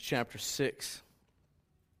chapter 6.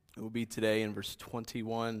 It will be today in verse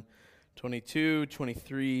 21, 22,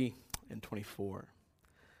 23, and 24.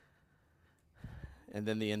 And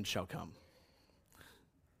then the end shall come.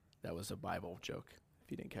 That was a Bible joke,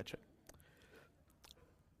 if you didn't catch it.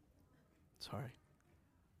 Sorry.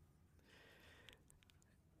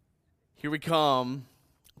 Here we come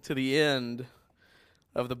to the end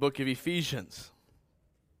of the book of Ephesians.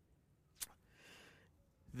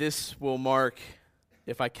 This will mark,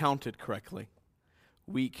 if I counted correctly,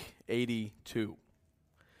 week 82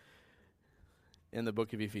 in the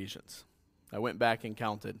book of Ephesians. I went back and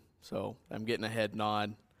counted, so I'm getting a head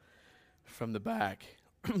nod from the back.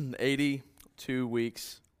 82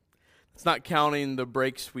 weeks. It's not counting the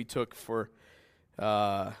breaks we took for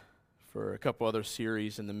a couple other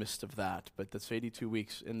series in the midst of that, but that's 82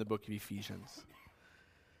 weeks in the book of Ephesians.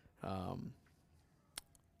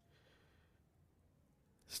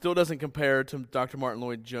 Still doesn't compare to Dr. Martin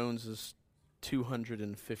Lloyd-Jones's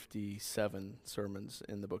 257 sermons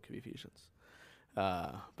in the book of Ephesians.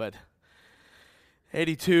 But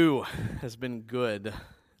 82 has been good,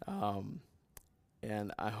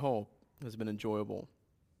 and I hope has been enjoyable.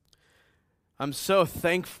 I'm so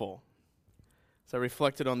thankful, as I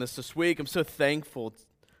reflected on this week, I'm so thankful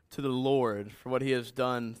to the Lord for what He has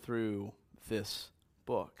done through this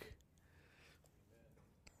book.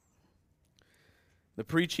 The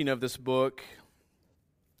preaching of this book,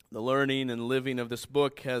 the learning and living of this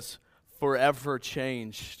book has forever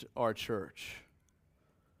changed our church.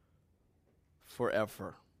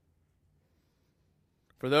 Forever.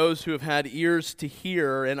 For those who have had ears to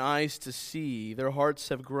hear and eyes to see, their hearts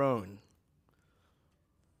have grown.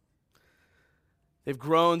 They've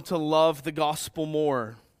grown to love the gospel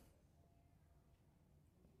more.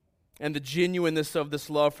 And the genuineness of this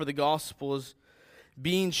love for the gospel is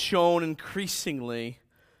being shown increasingly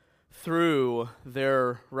through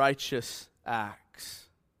their righteous acts.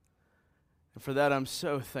 And for that I'm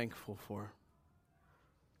so thankful for.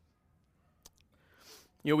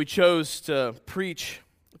 You know, we chose to preach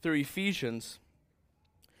through Ephesians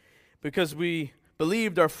because we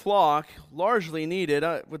believed our flock largely needed,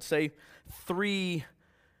 I would say, 3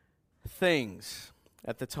 things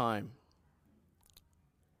at the time.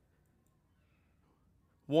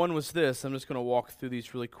 One was this. I'm just going to walk through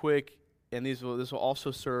these really quick, and this will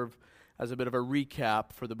also serve as a bit of a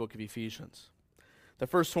recap for the book of Ephesians. The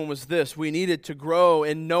first one was this. We needed to grow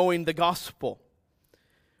in knowing the gospel.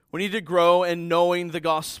 We need to grow in knowing the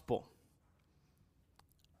gospel.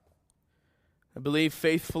 I believe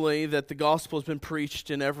faithfully that the gospel has been preached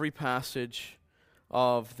in every passage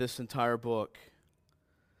of this entire book.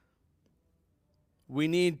 We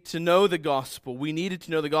need to know the gospel. We needed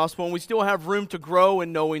to know the gospel, and we still have room to grow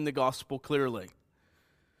in knowing the gospel clearly.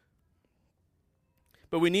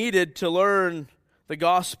 But we needed to learn the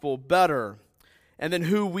gospel better, and then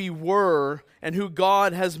who we were and who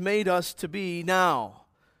God has made us to be now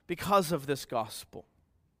because of this gospel.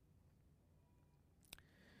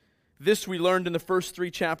 This we learned in the first 3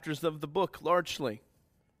 chapters of the book, largely.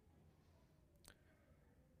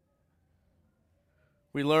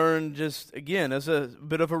 We learned, just again, as a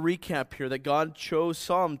bit of a recap here, that God chose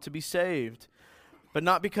some to be saved, but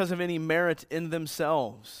not because of any merit in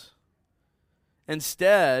themselves.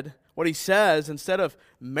 Instead, what he says, instead of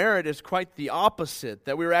merit, is quite the opposite,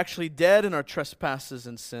 that we were actually dead in our trespasses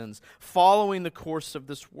and sins, following the course of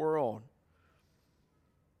this world.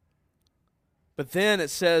 But then it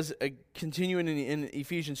says, continuing in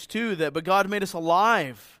Ephesians 2, that but God made us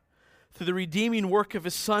alive through the redeeming work of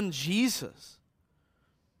His Son, Jesus.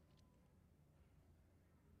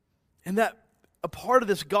 And that a part of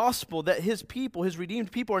this gospel, that His people, His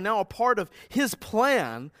redeemed people, are now a part of His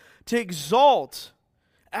plan to exalt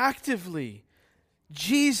actively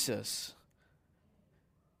Jesus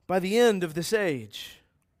by the end of this age.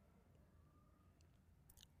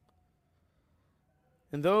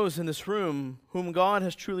 And those in this room whom God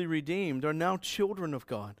has truly redeemed are now children of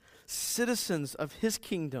God, citizens of His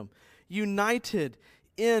kingdom, united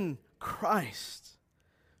in Christ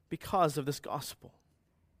because of this gospel.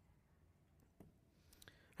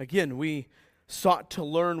 Again, we sought to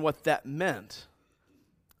learn what that meant,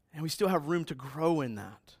 and we still have room to grow in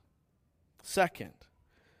that. Second,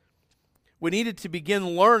 we needed to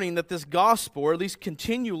begin learning that this gospel, or at least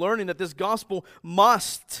continue learning that this gospel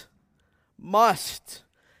must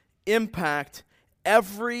impact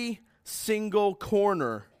every single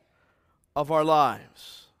corner of our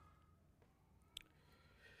lives.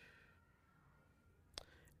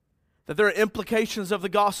 That there are implications of the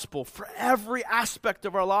gospel for every aspect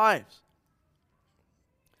of our lives.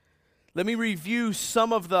 Let me review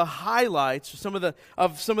some of the highlights, some of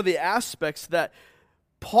the aspects that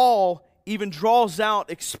Paul even draws out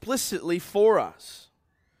explicitly for us.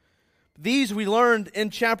 These we learned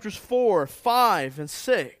in chapters 4, 5, and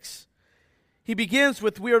 6. He begins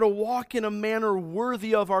with, we are to walk in a manner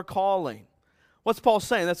worthy of our calling. What's Paul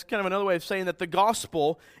saying? That's kind of another way of saying that the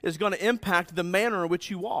gospel is going to impact the manner in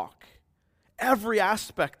which you walk. Every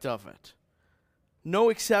aspect of it. No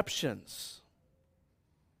exceptions.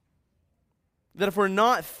 That if we're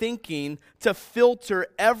not thinking to filter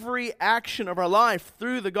every action of our life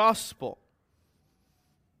through the gospel,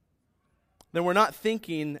 then we're not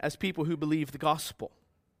thinking as people who believe the gospel.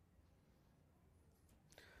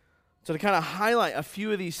 So to kind of highlight a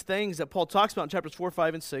few of these things that Paul talks about in chapters 4,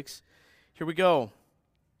 5, and 6, here we go.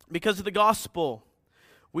 Because of the gospel,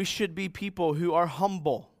 we should be people who are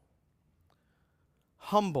humble,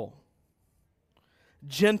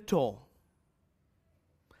 gentle,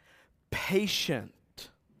 patient,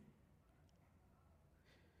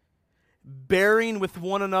 bearing with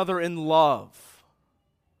one another in love.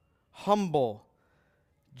 Humble,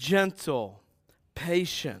 gentle,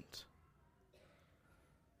 patient.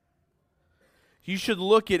 You should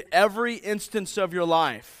look at every instance of your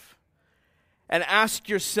life and ask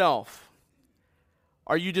yourself,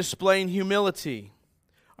 are you displaying humility?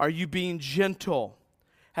 Are you being gentle?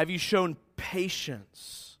 Have you shown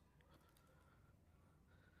patience?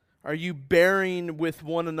 Are you bearing with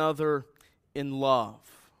one another in love?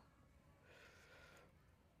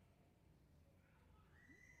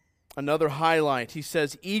 Another highlight, he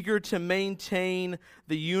says, eager to maintain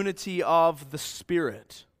the unity of the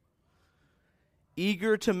Spirit.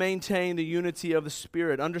 Eager to maintain the unity of the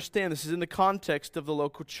Spirit. Understand, this is in the context of the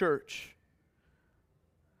local church.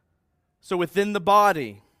 So within the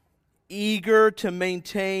body, eager to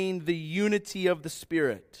maintain the unity of the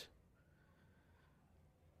Spirit.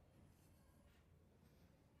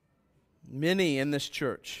 Many in this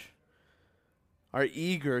church are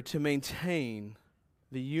eager to maintain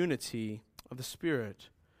the unity of the Spirit,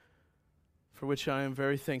 for which I am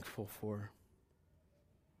very thankful for.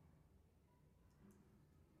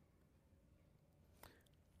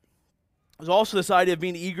 There's also this idea of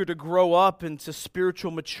being eager to grow up into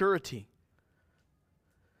spiritual maturity,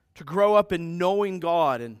 to grow up in knowing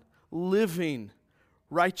God and living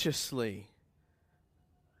righteously.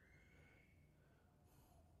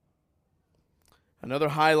 Another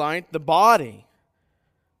highlight, the body.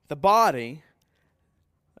 The body,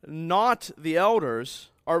 not the elders,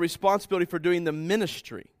 are responsibility for doing the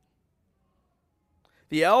ministry.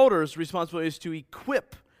 The elders' responsibility is to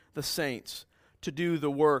equip the saints to do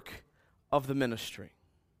the work of the ministry.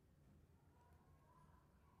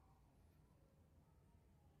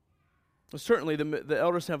 Well, certainly the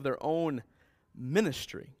elders have their own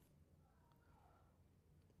ministry.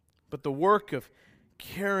 But the work of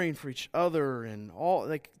caring for each other and all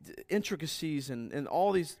like intricacies and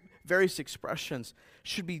all these various expressions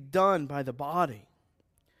should be done by the body.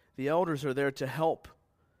 The elders are there to help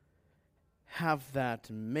have that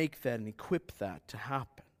and make that and equip that to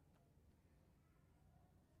happen.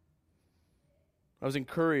 I was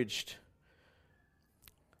encouraged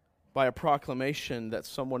by a proclamation that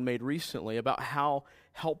someone made recently about how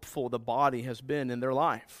helpful the body has been in their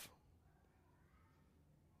life.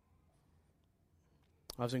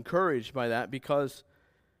 I was encouraged by that because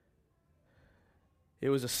it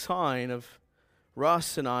was a sign of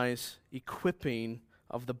Russ and I's equipping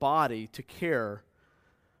of the body to care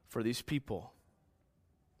for these people.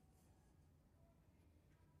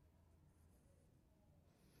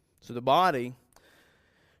 So the body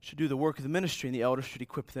should do the work of the ministry, and the elders should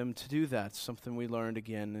equip them to do that. Something we learned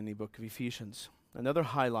again in the book of Ephesians. Another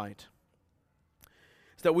highlight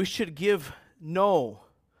is that we should give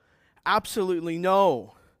absolutely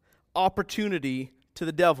no opportunity to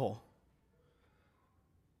the devil.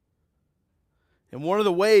 And one of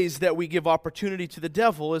the ways that we give opportunity to the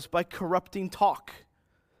devil is by corrupting talk.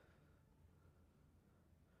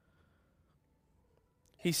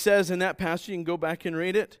 He says in that passage, you can go back and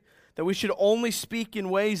read it, that we should only speak in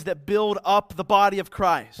ways that build up the body of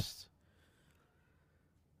Christ.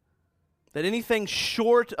 That anything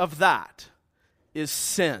short of that is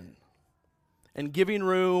sin and giving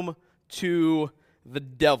room to the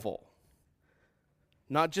devil.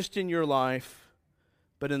 Not just in your life,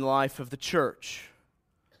 but in the life of the church.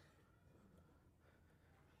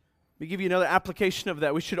 Let me give you another application of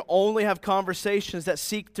that. We should only have conversations that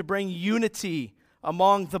seek to bring unity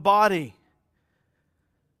among the body.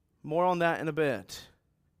 More on that in a bit.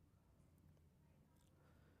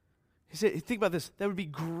 He said, think about this. That would be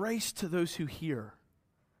grace to those who hear.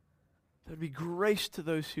 That would be grace to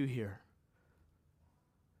those who hear.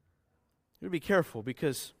 You would be careful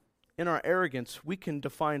because in our arrogance, we can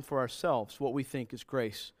define for ourselves what we think is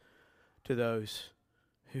grace to those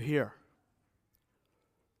who hear.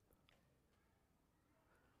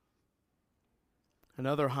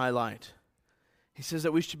 Another highlight, he says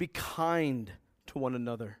that we should be kind to one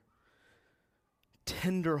another,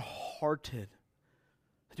 tender-hearted.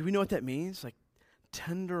 Do we know what that means? Like,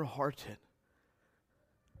 tender-hearted.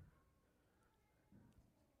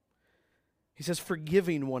 He says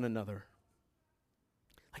forgiving one another.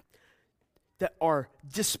 Like, that our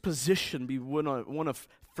disposition be one of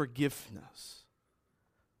forgiveness.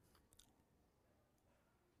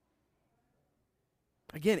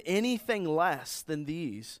 Again, anything less than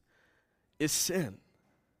these is sin.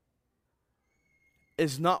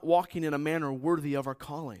 Is not walking in a manner worthy of our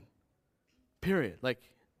calling. Period.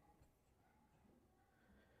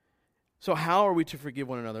 So how are we to forgive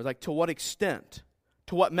one another? Like, to what extent?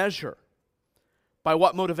 To what measure? By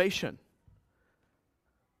what motivation?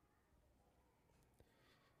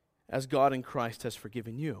 As God in Christ has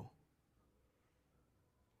forgiven you.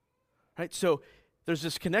 Right? So there's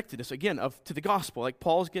this connectedness, again, to the gospel. Like,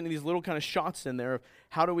 Paul's getting these little kind of shots in there of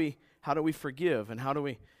how do we forgive, and how do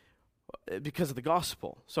we, because of the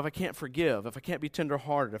gospel. So if I can't forgive, if I can't be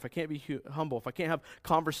tenderhearted, if I can't be humble, if I can't have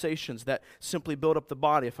conversations that simply build up the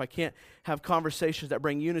body, if I can't have conversations that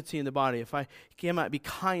bring unity in the body, if I cannot be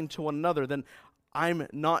kind to one another, then I'm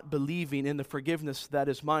not believing in the forgiveness that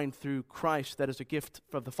is mine through Christ, that is a gift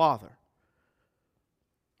from the Father.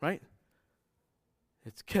 Right?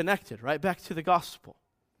 It's connected right back to the gospel.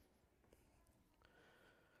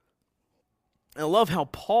 And I love how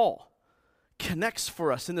Paul connects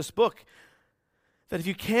for us in this book that if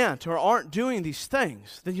you can't or aren't doing these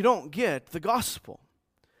things, then you don't get the gospel.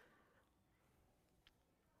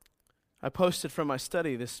 I posted from my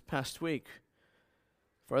study this past week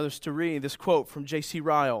for others to read this quote from J.C.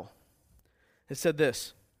 Ryle. It said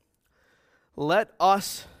this: "Let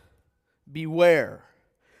us beware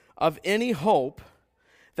of any hope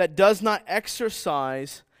that does not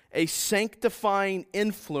exercise a sanctifying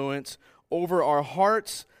influence over our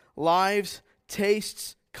hearts, lives,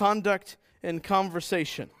 tastes, conduct, and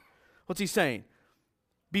conversation." What's he saying?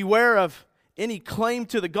 Beware of any claim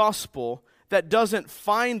to the gospel that doesn't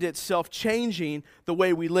find itself changing the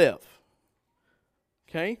way we live.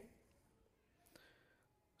 Okay?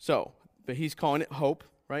 So, but he's calling it hope,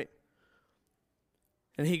 right?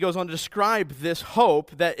 And he goes on to describe this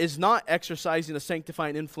hope that is not exercising a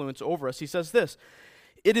sanctifying influence over us. He says this: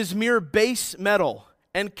 "It is mere base metal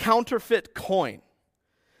and counterfeit coin.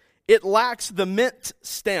 It lacks the mint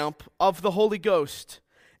stamp of the Holy Ghost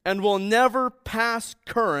and will never pass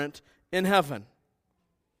current in heaven.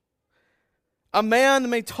 A man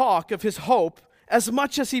may talk of his hope as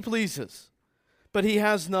much as he pleases, but he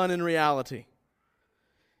has none in reality.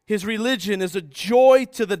 His religion is a joy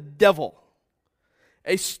to the devil,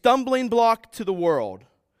 a stumbling block to the world,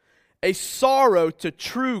 a sorrow to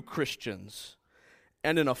true Christians,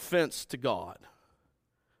 and an offense to God."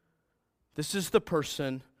 This is the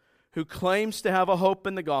person who claims to have a hope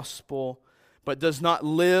in the gospel, but does not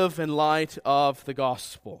live in light of the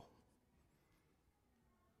gospel.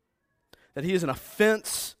 That he is an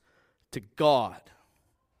offense to God.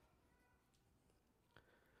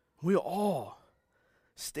 We all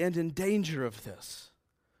stand in danger of this.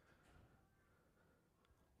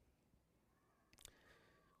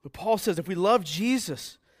 But Paul says if we love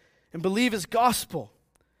Jesus and believe his gospel,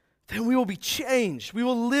 then we will be changed. We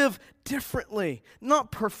will live differently. Not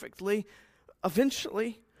perfectly,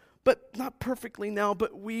 eventually, but not perfectly now,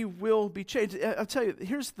 but we will be changed. I'll tell you,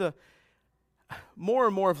 here's the more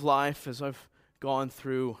and more of life as I've gone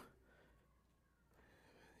through,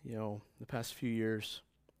 the past few years.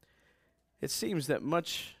 It seems that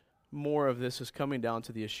much more of this is coming down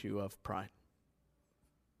to the issue of pride.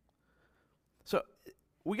 So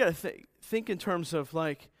we got to think in terms of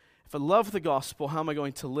if I love the gospel, how am I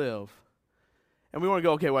going to live? And we want to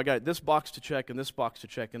go, okay, well, I got this box to check, and this box to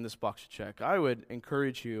check, and this box to check. I would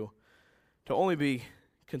encourage you to only be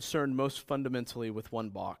concerned most fundamentally with one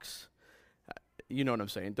box. You know what I'm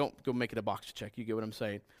saying. Don't go make it a box to check. You get what I'm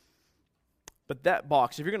saying. But that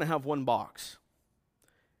box, if you're going to have one box,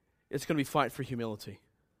 it's going to be fight for humility.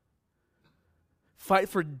 Fight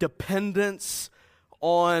for dependence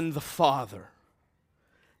on the Father,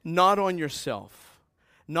 not on yourself,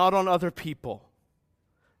 not on other people.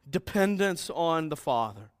 Dependence on the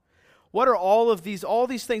Father. What are all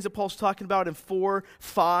these things that Paul's talking about in 4,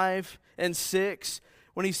 5, and 6?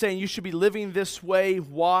 When he's saying you should be living this way.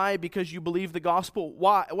 Why? Because you believe the gospel.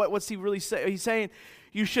 Why? What's he really saying? He's saying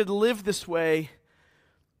you should live this way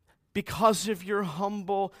because of your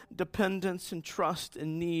humble dependence and trust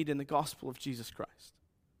and need in the gospel of Jesus Christ.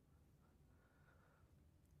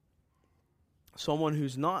 Someone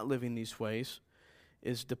who's not living these ways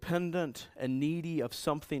is dependent and needy of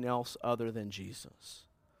something else other than Jesus.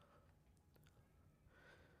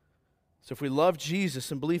 So if we love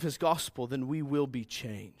Jesus and believe His gospel, then we will be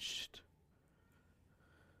changed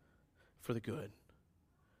for the good.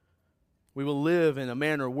 We will live in a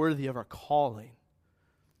manner worthy of our calling.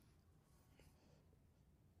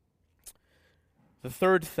 The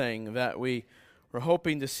third thing that we were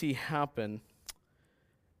hoping to see happen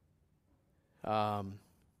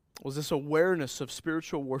was this awareness of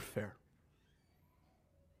spiritual warfare.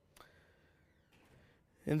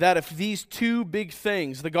 And that if these two big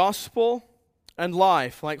things, the gospel and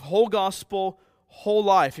life, like whole gospel, whole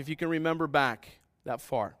life, if you can remember back that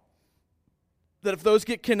far, that if those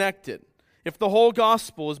get connected, if the whole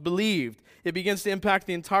gospel is believed, it begins to impact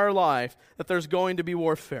the entire life, that there's going to be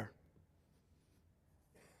warfare.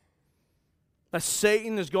 That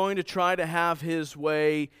Satan is going to try to have his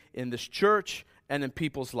way in this church and in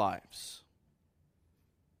people's lives.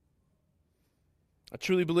 I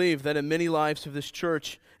truly believe that in many lives of this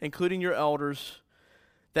church, including your elders,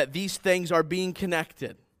 that these things are being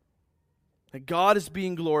connected. That God is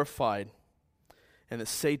being glorified and that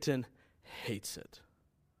Satan hates it.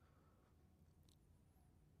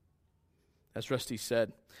 As Rusty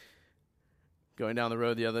said, going down the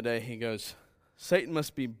road the other day, he goes, Satan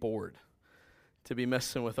must be bored to be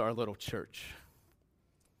messing with our little church.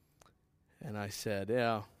 And I said,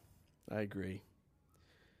 yeah, I agree.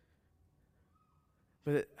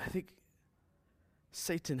 But I think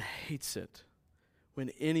Satan hates it when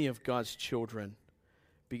any of God's children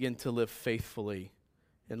begin to live faithfully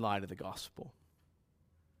in light of the gospel.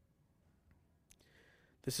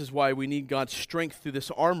 This is why we need God's strength through this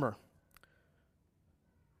armor.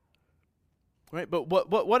 Right? But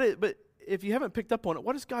but if you haven't picked up on it,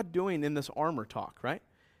 what is God doing in this armor talk, right?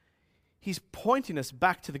 He's pointing us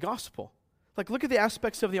back to the gospel. Like, look at the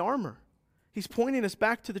aspects of the armor. He's pointing us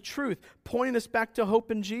back to the truth, pointing us back to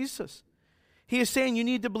hope in Jesus. He is saying you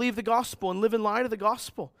need to believe the gospel and live in light of the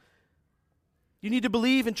gospel. You need to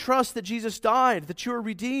believe and trust that Jesus died, that you are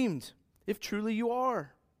redeemed, if truly you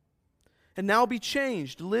are. And now be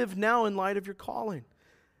changed. Live now in light of your calling.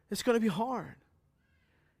 It's going to be hard.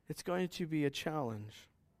 It's going to be a challenge.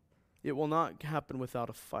 It will not happen without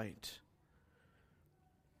a fight.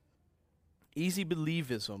 Easy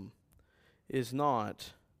believism is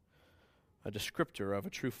not a descriptor of a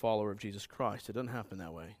true follower of Jesus Christ. It doesn't happen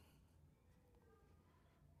that way.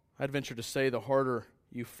 I'd venture to say the harder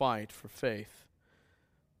you fight for faith,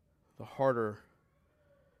 the harder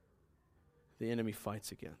the enemy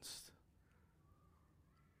fights against.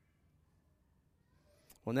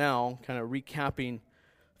 Well, now, kind of recapping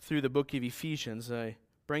through the book of Ephesians, I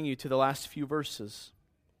bring you to the last few verses.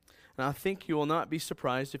 And I think you will not be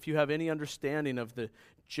surprised if you have any understanding of the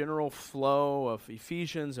general flow of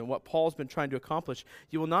Ephesians and what Paul's been trying to accomplish.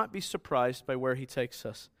 You will not be surprised by where he takes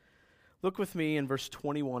us. Look with me in verse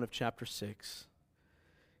 21 of chapter 6.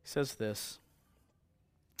 He says this,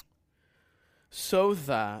 so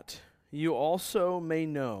that you also may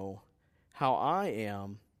know how I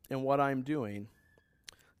am and what I am doing.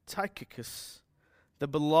 Tychicus, the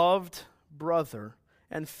beloved brother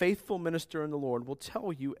and faithful minister in the Lord, will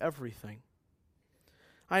tell you everything.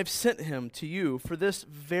 I have sent him to you for this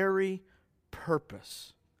very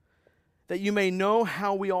purpose, that you may know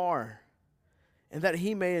how we are, and that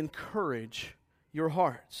he may encourage your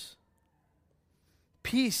hearts.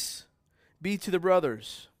 Peace be to the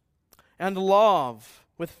brothers, and love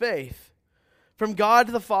with faith from God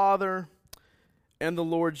the Father and the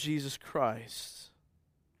Lord Jesus Christ.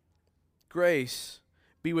 Grace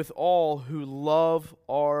be with all who love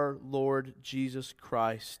our Lord Jesus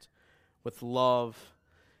Christ with love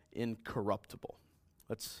incorruptible.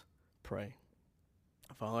 Let's pray.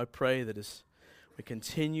 Father, I pray that as we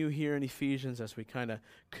continue here in Ephesians, as we kind of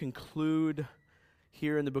conclude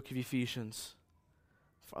here in the book of Ephesians,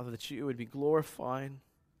 Father, that you would be glorified,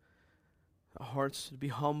 our hearts would be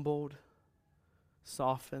humbled,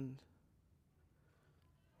 softened.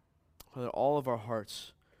 Father, all of our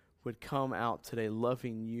hearts would come out today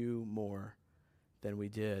loving you more than we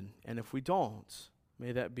did. And if we don't,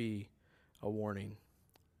 may that be a warning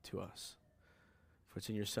to us. For it's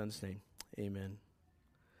in your Son's name. Amen.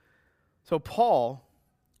 So Paul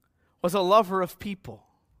was a lover of people.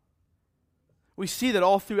 We see that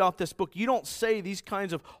all throughout this book. You don't say these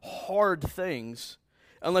kinds of hard things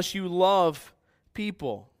unless you love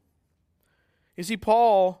people. You see,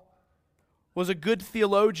 Paul was a good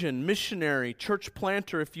theologian, missionary, church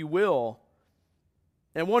planter, if you will.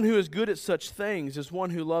 And one who is good at such things is one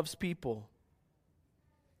who loves people.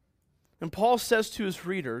 And Paul says to his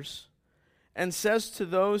readers, and says to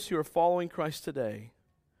those who are following Christ today,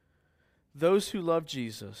 those who love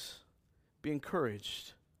Jesus, be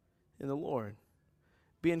encouraged in the Lord.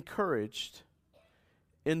 Be encouraged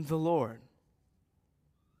in the Lord.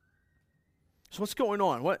 So what's going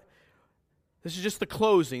on? This is just the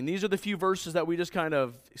closing. These are the few verses that we just kind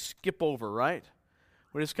of skip over, right?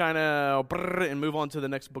 We just kind of and move on to the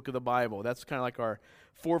next book of the Bible. That's kind of like our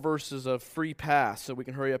 4 verses of free pass, so we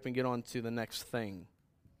can hurry up and get on to the next thing.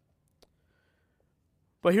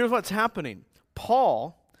 But here's what's happening.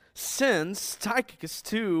 Paul sends Tychicus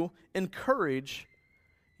to encourage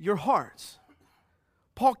your hearts.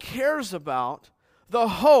 Paul cares about the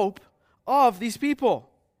hope of these people.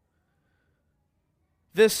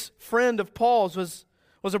 This friend of Paul's was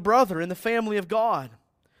a brother in the family of God.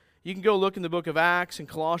 You can go look in the book of Acts and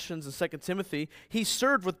Colossians and 2 Timothy. He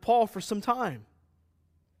served with Paul for some time.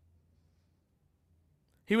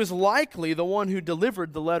 He was likely the one who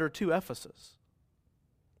delivered the letter to Ephesus.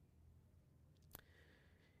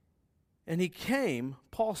 And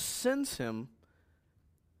Paul sends him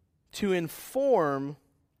to inform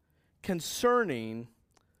concerning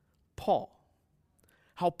Paul,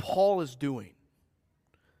 how Paul is doing.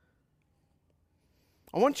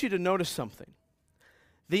 I want you to notice something.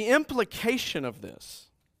 The implication of this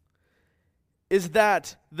is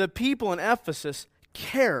that the people in Ephesus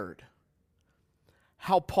cared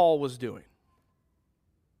how Paul was doing.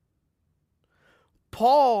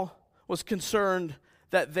 Paul was concerned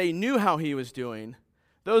that they knew how he was doing.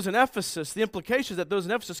 Those in Ephesus, the implication is that those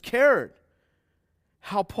in Ephesus cared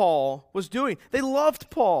how Paul was doing. They loved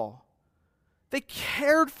Paul. They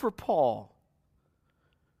cared for Paul.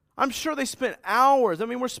 I'm sure they spent hours,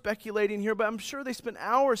 we're speculating here, but I'm sure they spent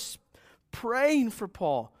hours praying for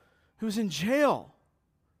Paul, who was in jail.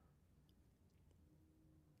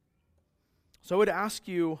 So I would ask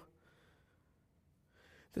you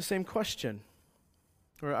the same question,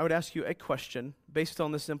 or I would ask you a question based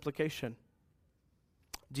on this implication.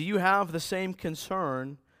 Do you have the same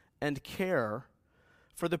concern and care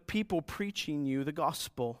for the people preaching you the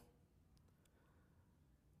gospel?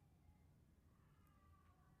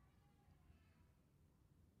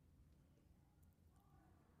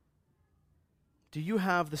 Do you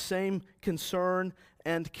have the same concern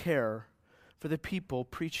and care for the people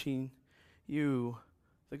preaching you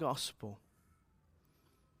the gospel?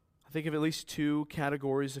 I think of at least 2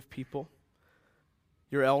 categories of people.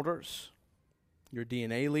 Your elders, your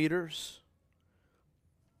DNA leaders.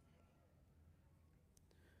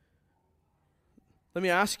 Let me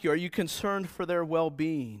ask you, are you concerned for their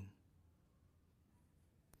well-being?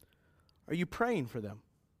 Are you praying for them?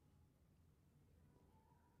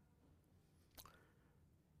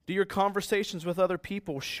 Do your conversations with other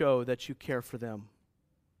people show that you care for them?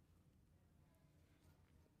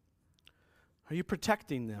 Are you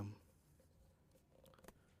protecting them?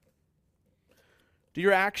 Do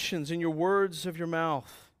your actions and your words of your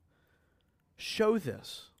mouth show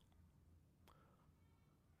this?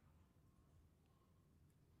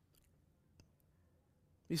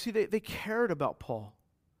 You see, they cared about Paul.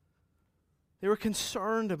 They were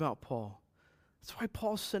concerned about Paul. That's why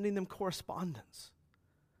Paul's sending them correspondence.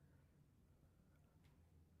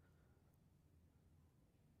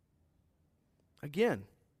 Again,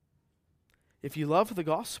 if you love the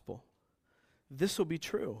gospel, this will be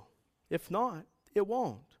true. If not, it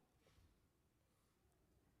won't.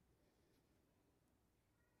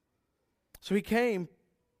 So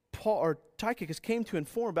Tychicus came to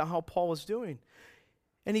inform about how Paul was doing.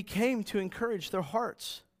 And he came to encourage their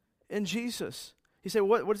hearts in Jesus. You say,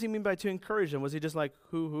 what does he mean by to encourage them? Was he just like,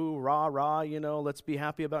 hoo, rah, rah, let's be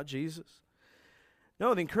happy about Jesus?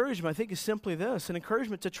 No, the encouragement, I think, is simply this, an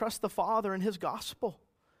encouragement to trust the Father and His gospel,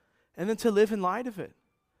 and then to live in light of it.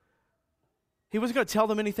 He wasn't going to tell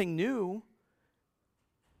them anything new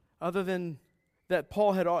other than what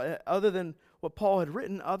Paul had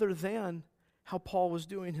written, other than how Paul was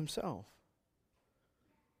doing himself.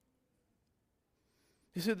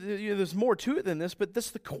 You see, there's more to it than this, but this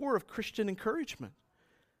is the core of Christian encouragement.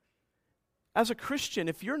 As a Christian,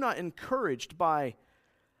 if you're not encouraged by,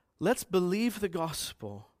 let's believe the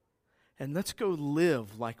gospel and let's go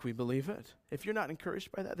live like we believe it, if you're not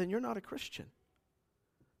encouraged by that, then you're not a Christian.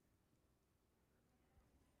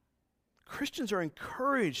 Christians are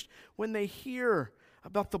encouraged when they hear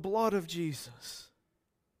about the blood of Jesus.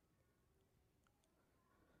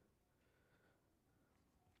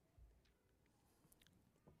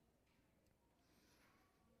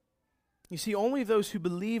 You see, only those who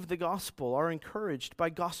believe the gospel are encouraged by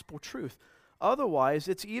gospel truth. Otherwise,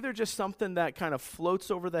 it's either just something that kind of floats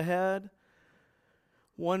over the head,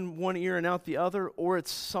 one ear and out the other, or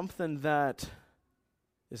it's something that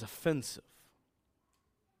is offensive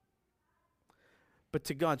But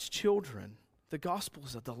to God's children, the gospel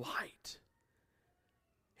is a delight.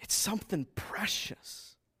 It's something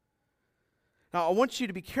precious. Now, I want you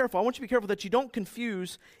to be careful. I want you to be careful that you don't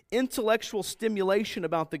confuse intellectual stimulation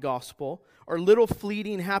about the gospel or little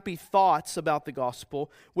fleeting happy thoughts about the gospel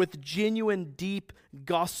with genuine, deep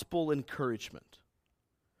gospel encouragement.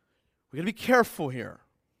 We've got to be careful here.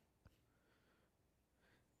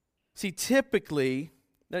 See, typically,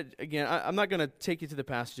 again, I'm not going to take you to the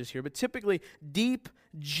passages here, but typically, deep,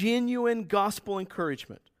 genuine gospel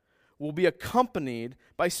encouragement will be accompanied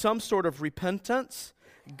by some sort of repentance,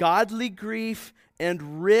 godly grief,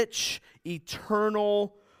 and rich,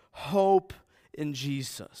 eternal hope in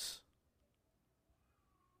Jesus.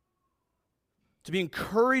 To be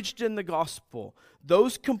encouraged in the gospel,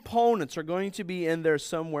 those components are going to be in there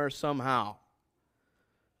somewhere, somehow.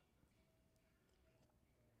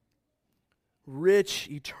 Rich,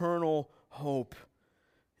 eternal hope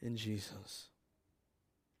in Jesus.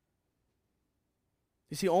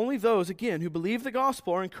 You see, only those, again, who believe the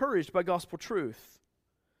gospel are encouraged by gospel truth.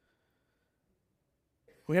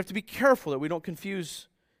 We have to be careful that we don't confuse,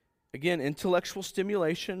 again, intellectual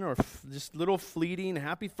stimulation or just little fleeting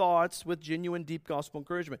happy thoughts with genuine deep gospel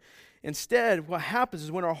encouragement. Instead, what happens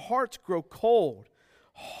is when our hearts grow cold,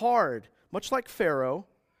 hard, much like Pharaoh,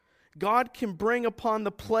 God can bring upon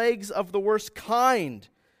the plagues of the worst kind.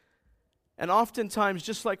 And oftentimes,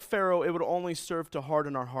 just like Pharaoh, it would only serve to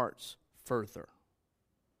harden our hearts further.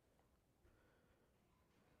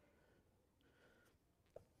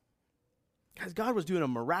 Guys, God was doing a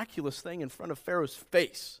miraculous thing in front of Pharaoh's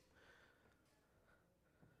face.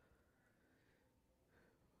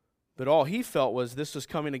 But all he felt was, this is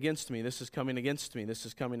coming against me, this is coming against me, this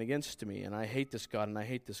is coming against me, and I hate this God, and I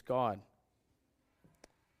hate this God.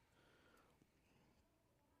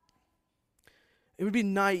 It would be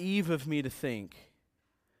naive of me to think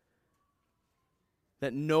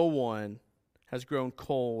that no one has grown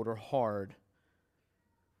cold or hard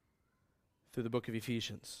through the book of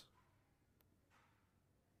Ephesians.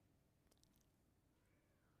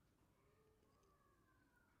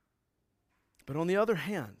 But on the other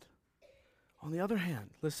hand,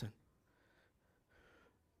 listen,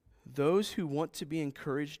 those who want to be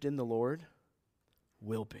encouraged in the Lord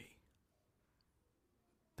will be.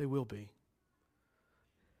 They will be.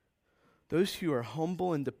 Those who are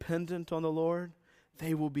humble and dependent on the Lord,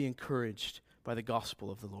 they will be encouraged by the gospel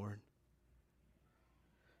of the Lord.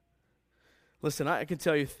 Listen, I can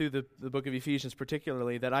tell you through the book of Ephesians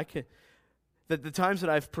particularly that the times that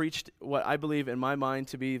I've preached what I believe in my mind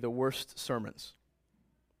to be the worst sermons,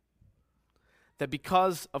 that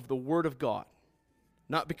because of the Word of God,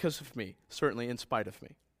 not because of me, certainly in spite of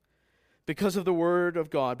me, because of the Word of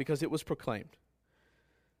God, because it was proclaimed,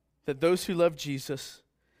 that those who love Jesus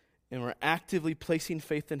and were actively placing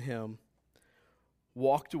faith in Him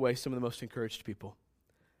walked away some of the most encouraged people.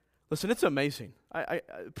 Listen, it's amazing. I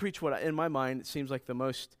preach what, in my mind, it seems like the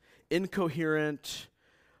most incoherent,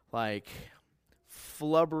 like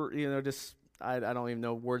flubber, just, I don't even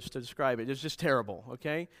know words to describe it. It's just terrible,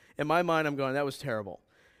 okay? In my mind, I'm going, that was terrible.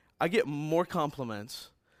 I get more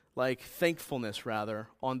compliments, like thankfulness, rather,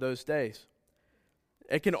 on those days.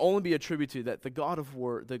 It can only be attributed that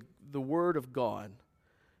the Word of God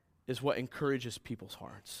is what encourages people's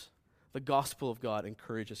hearts. The gospel of God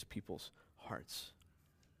encourages people's hearts.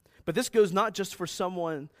 But this goes not just for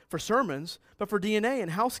sermons, but for DNA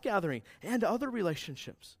and house gathering and other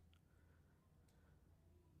relationships.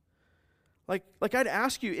 Like I'd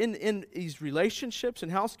ask you, in these relationships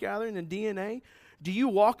and house gathering and DNA, do you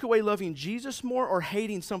walk away loving Jesus more or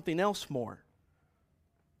hating something else more?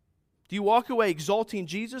 Do you walk away exalting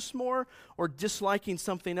Jesus more or disliking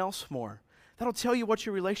something else more? That'll tell you what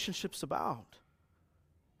your relationship's about.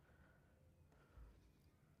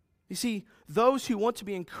 You see, those who want to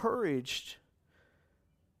be encouraged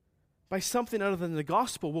by something other than the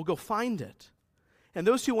gospel will go find it. And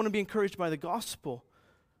those who want to be encouraged by the gospel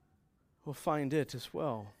will find it as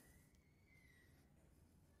well.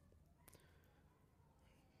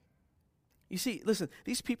 You see, listen,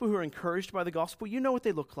 these people who are encouraged by the gospel, you know what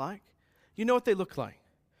they look like. You know what they look like.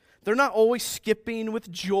 They're not always skipping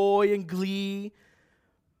with joy and glee,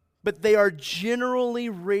 but they are generally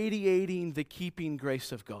radiating the keeping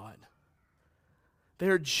grace of God. They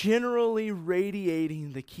are generally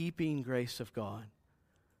radiating the keeping grace of God.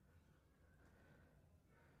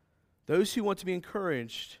 Those who want to be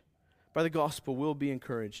encouraged by the gospel will be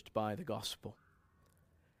encouraged by the gospel.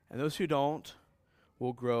 And those who don't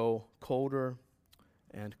will grow colder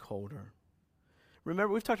and colder.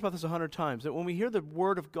 Remember, we've talked about this 100 times, that when we hear the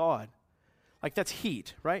word of God, like that's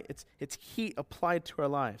heat, right? It's heat applied to our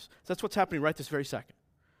lives. So that's what's happening right this very second.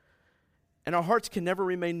 And our hearts can never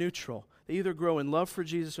remain neutral. They either grow in love for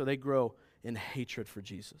Jesus or they grow in hatred for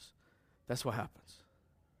Jesus. That's what happens.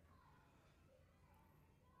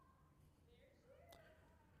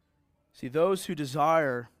 See, those who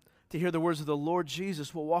desire to hear the words of the Lord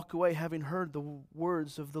Jesus will walk away having heard the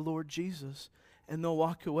words of the Lord Jesus, and they'll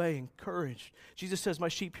walk away encouraged. Jesus says, my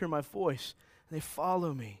sheep hear my voice, and they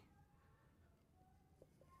follow me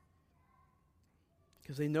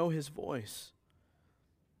because they know his voice.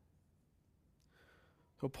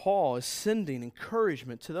 So Paul is sending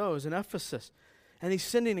encouragement to those in Ephesus, and he's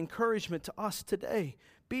sending encouragement to us today.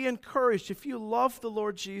 Be encouraged if you love the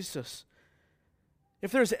Lord Jesus.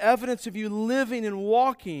 If there's evidence of you living and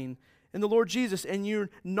walking in the Lord Jesus and you're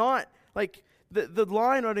not, like, the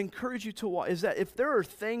line I'd encourage you to walk is that if there are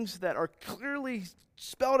things that are clearly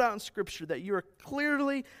spelled out in Scripture that you are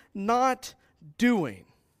clearly not doing,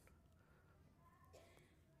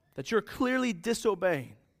 that you're clearly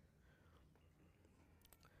disobeying,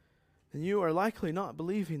 then you are likely not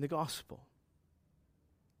believing the gospel.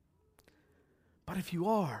 But if you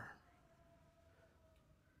are,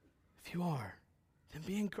 then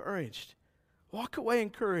be encouraged. Walk away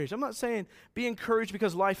encouraged. I'm not saying be encouraged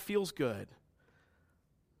because life feels good.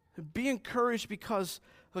 Be encouraged because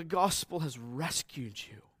the gospel has rescued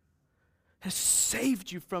you, has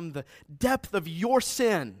saved you from the depth of your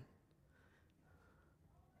sin.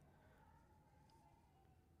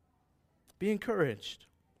 Be encouraged.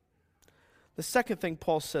 The second thing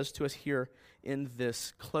Paul says to us here in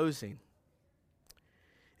this closing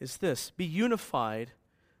is this: be unified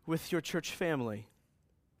with your church family.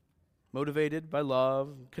 Motivated by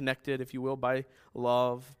love, connected, if you will, by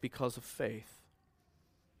love because of faith.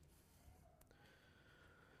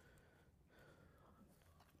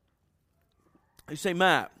 You say,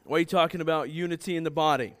 Matt, why are you talking about unity in the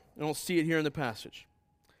body? I don't see it here in the passage.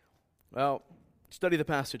 Well, study the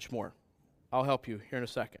passage more. I'll help you here in a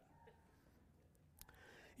second.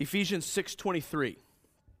 Ephesians 6:23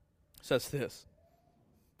 says this: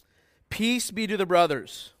 peace be to the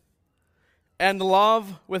brothers, and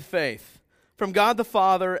love with faith, from God the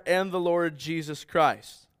Father and the Lord Jesus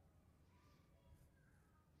Christ.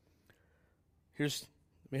 Let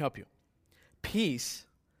me help you. Peace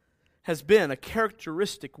has been a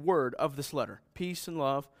characteristic word of this letter. Peace and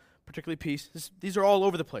love, particularly peace. These are all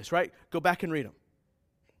over the place, right? Go back and read them.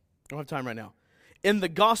 I don't have time right now. In the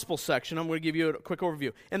gospel section, I'm going to give you a quick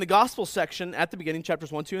overview. In the gospel section, at the beginning,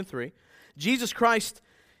 chapters 1, 2, and 3, Jesus Christ,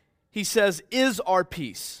 he says, is our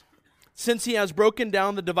peace, since he has broken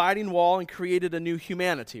down the dividing wall and created a new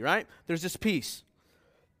humanity, right? There's this peace.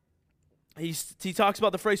 He talks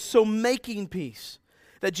about the phrase, so making peace,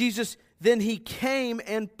 that Jesus, then he came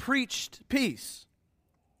and preached peace.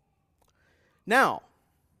 Now,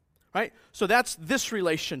 right? So that's this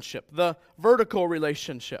relationship, the vertical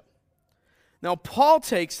relationship. Now, Paul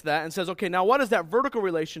takes that and says, okay, now what does that vertical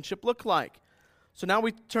relationship look like? So now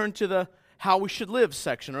we turn to the how we should live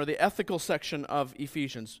section, or the ethical section of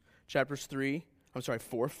Ephesians, chapters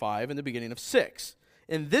 4, 5, and the beginning of 6.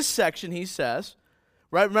 In this section, he says,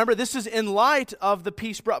 right, remember, this is in light of the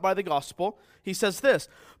peace brought by the gospel. He says this: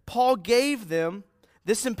 Paul gave them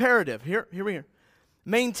this imperative. Here we are.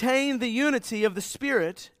 Maintain the unity of the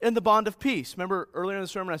Spirit in the bond of peace. Remember, earlier in the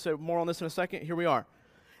sermon, I said more on this in a second. Here we are.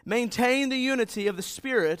 Maintain the unity of the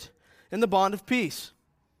Spirit in the bond of peace.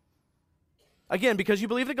 Again, because you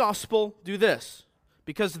believe the gospel, do this.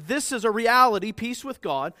 Because this is a reality, peace with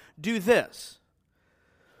God, do this.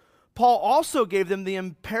 Paul also gave them the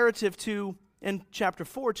imperative to, in chapter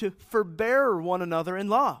 4, to forbear one another in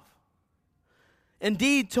love.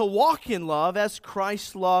 Indeed, to walk in love as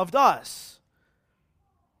Christ loved us.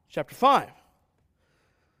 Chapter 5.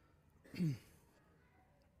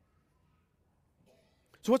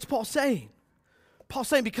 So what's Paul saying? Paul's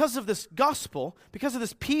saying because of this gospel, because of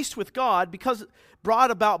this peace with God, because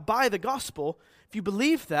brought about by the gospel, if you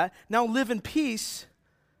believe that, now live in peace,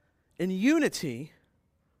 in unity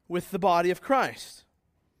with the body of Christ.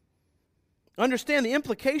 Understand the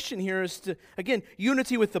implication here is to, again,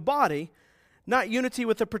 unity with the body, not unity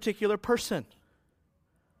with a particular person.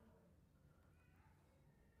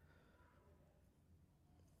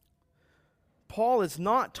 Paul is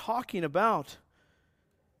not talking about,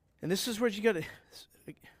 and this is where you got to,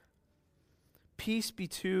 peace be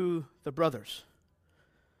to the brothers.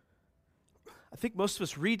 I think most of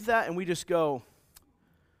us read that and we just go,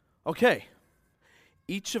 okay,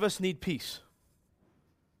 each of us need peace.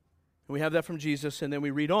 And we have that from Jesus, and then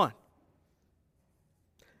we read on.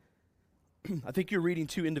 I think you're reading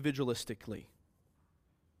too individualistically.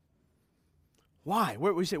 Why?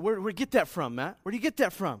 Where do you get that from, Matt? Where do you get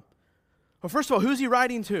that from? Well, first of all, who's he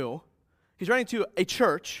writing to? He's writing to a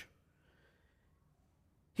church.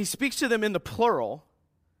 He speaks to them in the plural.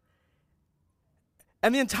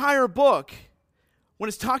 And the entire book, when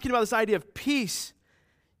it's talking about this idea of peace,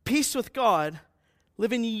 peace with God,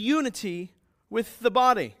 live in unity with the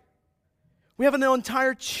body. We have an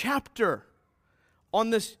entire chapter on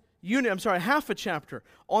this half a chapter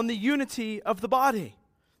on the unity of the body.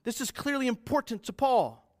 This is clearly important to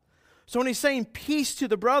Paul. So when he's saying peace to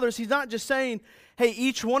the brothers, he's not just saying, hey,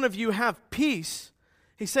 each one of you have peace.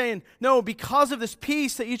 He's saying, no, because of this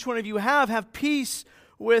peace that each one of you have peace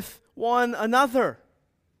with one another.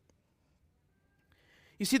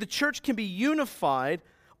 You see, the church can be unified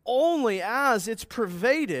only as it's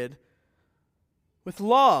pervaded with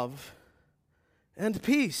love and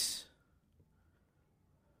peace.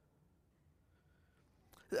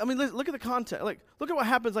 I mean, look at the context. Look at what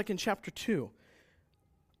happens in chapter 2.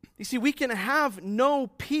 You see, we can have no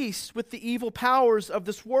peace with the evil powers of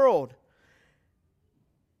this world.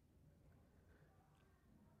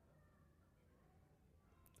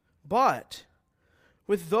 But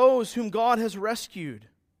with those whom God has rescued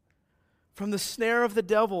from the snare of the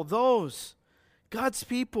devil, those, God's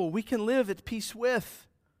people, we can live at peace with.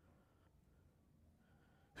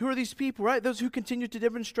 Who are these people, right? Those who continue to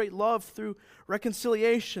demonstrate love through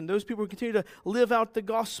reconciliation. Those people who continue to live out the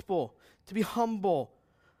gospel, to be humble,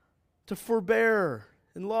 to forbear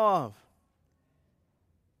in love,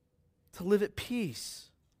 to live at peace.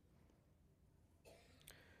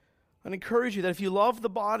 I'd encourage you that if you love the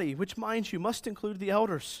body, which, mind you, must include the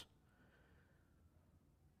elders,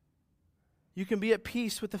 you can be at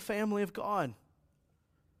peace with the family of God.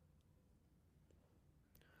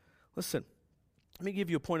 Listen, let me give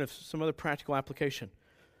you a point of some other practical application.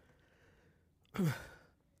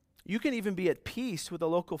 You can even be at peace with the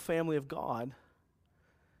local family of God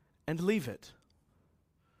and leave it.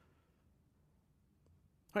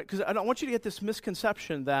 Right? Because I don't want you to get this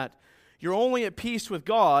misconception that you're only at peace with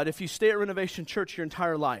God if you stay at Renovation Church your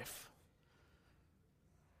entire life.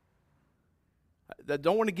 I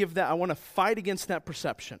don't want to give that. I want to fight against that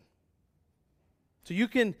perception. So you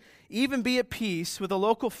can even be at peace with a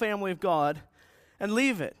local family of God and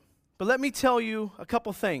leave it. But let me tell you a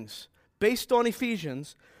couple things based on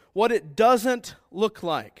Ephesians, what it doesn't look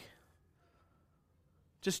like.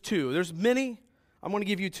 Just two. There's many. I'm going to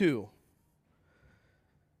give you two.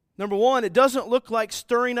 Number one, it doesn't look like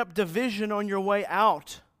stirring up division on your way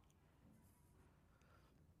out.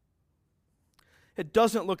 It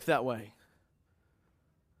doesn't look that way.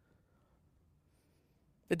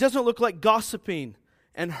 It doesn't look like gossiping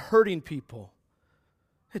and hurting people.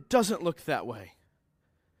 It doesn't look that way.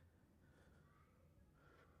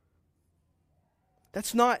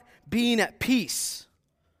 That's not being at peace.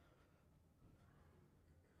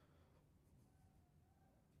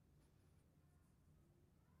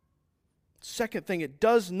 Second thing, it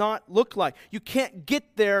does not look like. You can't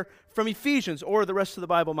get there from Ephesians or the rest of the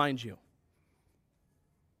Bible, mind you.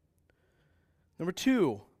 Number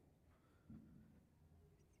two,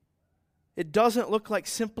 it doesn't look like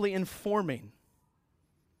simply informing.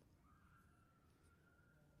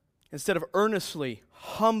 Instead of earnestly,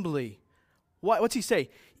 humbly, what's he say?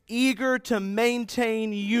 Eager to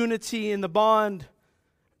maintain unity in the bond,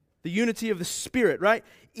 the unity of the Spirit, right?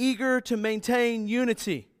 Eager to maintain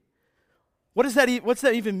unity. What's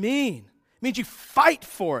that even mean? It means you fight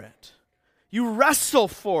for it. You wrestle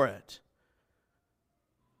for it.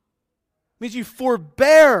 It means you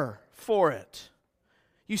forbear for it.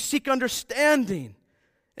 You seek understanding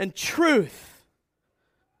and truth.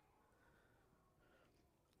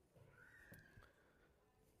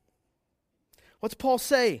 What's Paul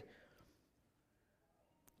say?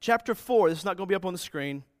 Chapter 4, this is not going to be up on the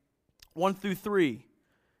screen, 1 through 3.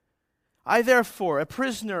 I therefore, a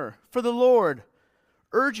prisoner for the Lord,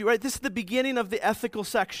 urge you, right? This is the beginning of the ethical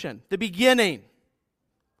section. The beginning.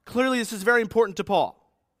 Clearly this is very important to Paul.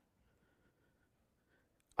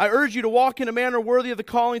 I urge you to walk in a manner worthy of the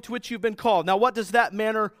calling to which you've been called. Now what does that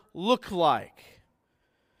manner look like?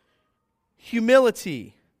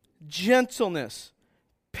 Humility, gentleness,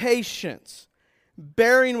 patience,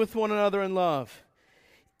 bearing with one another in love,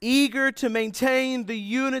 eager to maintain the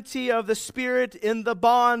unity of the Spirit in the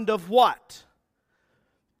bond of what?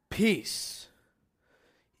 Peace.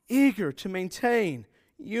 Eager to maintain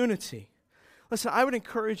unity. Listen, I would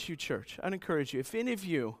encourage you, church, I'd encourage you, if any of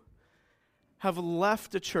you have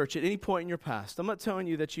left a church at any point in your past, I'm not telling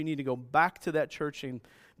you that you need to go back to that church and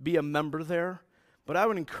be a member there, but I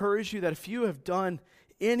would encourage you that if you have done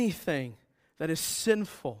anything that is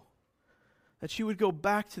sinful, that you would go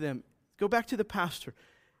back to them, go back to the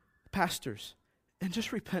pastors, and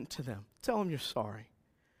just repent to them. Tell them you're sorry.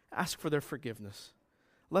 Ask for their forgiveness.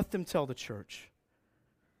 Let them tell the church.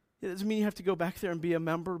 It doesn't mean you have to go back there and be a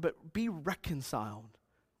member, but be reconciled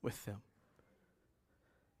with them.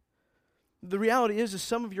 The reality is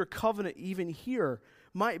some of your covenant even here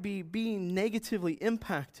might be being negatively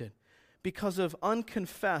impacted because of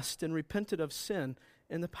unconfessed and repented of sin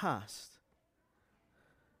in the past.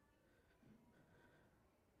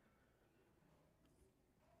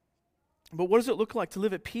 But what does it look like to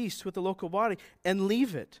live at peace with the local body and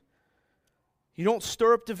leave it? You don't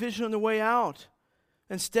stir up division on the way out.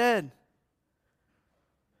 Instead,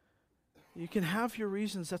 you can have your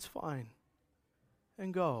reasons, that's fine,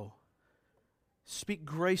 and go. Speak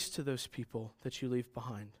grace to those people that you leave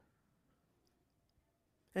behind.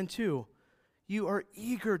 And 2, you are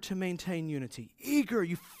eager to maintain unity. Eager,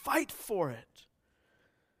 you fight for it.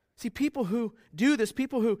 See, people who do this,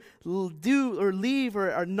 people who do or leave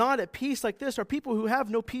or are not at peace like this, are people who have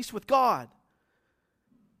no peace with God.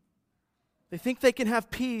 They think they can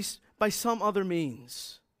have peace by some other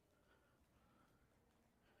means.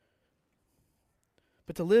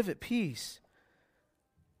 But to live at peace,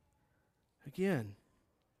 again,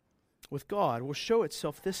 with God will show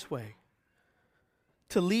itself this way.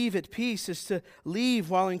 To leave at peace is to leave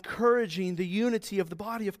while encouraging the unity of the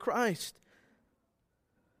body of Christ.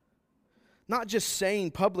 Not just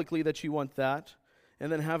saying publicly that you want that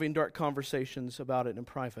and then having dark conversations about it in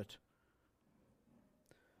private.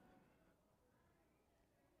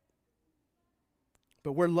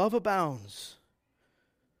 But where love abounds,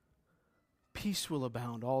 peace will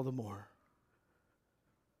abound all the more.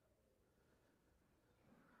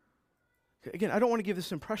 Again, I don't want to give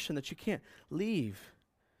this impression that you can't leave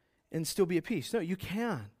and still be at peace. No, you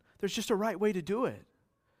can. There's just a right way to do it.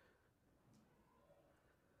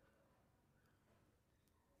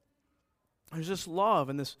 There's this love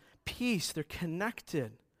and this peace. They're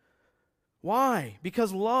connected. Why?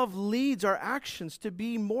 Because love leads our actions to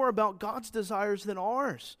be more about God's desires than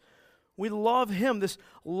ours. We love Him. This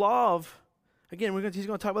love, again, he's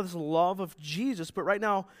going to talk about this love of Jesus, but right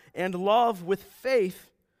now, and love with faith.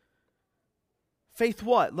 Faith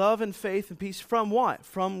what? Love and faith and peace from what?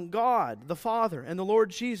 From God, the Father, and the Lord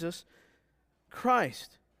Jesus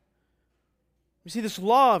Christ. You see, this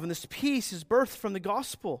love and this peace is birthed from the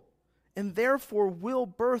gospel, and therefore will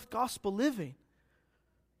birth gospel living.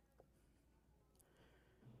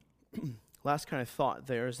 Last kind of thought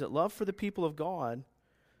there is that love for the people of God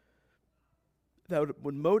that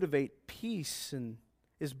would motivate peace and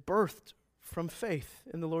is birthed from faith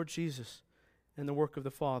in the Lord Jesus and the work of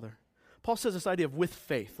the Father. Paul says this idea of with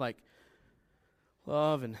faith, like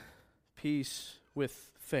love and peace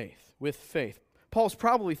with faith, with faith. Paul's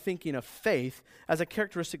probably thinking of faith as a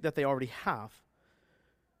characteristic that they already have,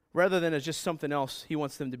 rather than as just something else he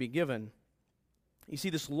wants them to be given. You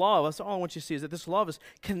see, this love, that's all I want you to see, is that this love is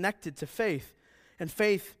connected to faith. And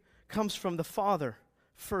faith comes from the Father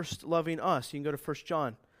first loving us. You can go to 1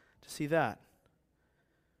 John to see that.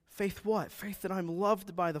 Faith what? Faith that I'm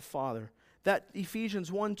loved by the Father. That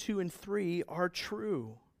Ephesians 1, 2, and 3 are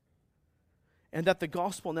true. And that the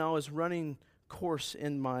gospel now is running course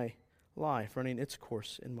in my life, running its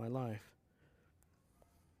course in my life.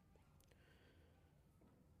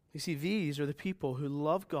 You see, these are the people who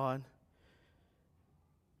love God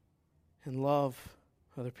and love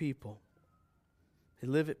other people. They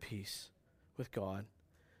live at peace with God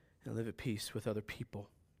and live at peace with other people.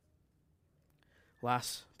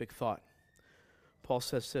 Last big thought. Paul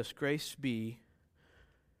says this, grace be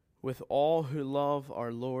with all who love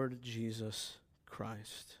our Lord Jesus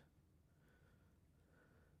Christ.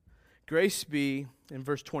 Grace be, in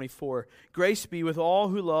verse 24, grace be with all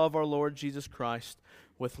who love our Lord Jesus Christ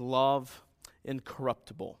with love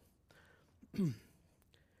incorruptible.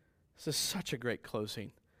 This is such a great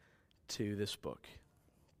closing to this book.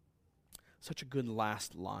 Such a good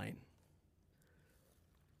last line.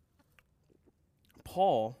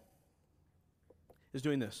 Paul is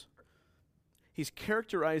doing this. He's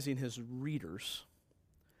characterizing his readers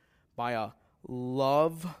by a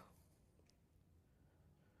love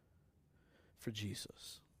for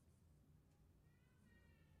Jesus.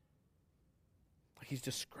 Like he's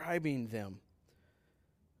describing them.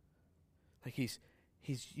 Like he's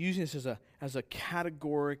using this as a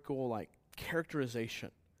categorical like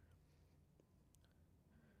characterization.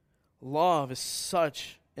 Love is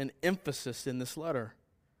such an emphasis in this letter.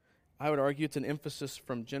 I would argue it's an emphasis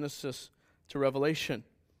from Genesis to Revelation.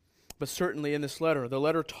 But certainly in this letter, the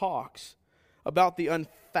letter talks about the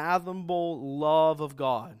unfathomable love of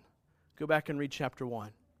God. Go back and read chapter 1.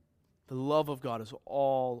 The love of God is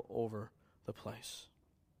all over the place.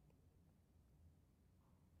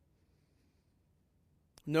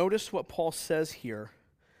 Notice what Paul says here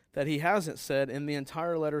that he hasn't said in the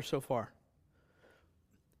entire letter so far.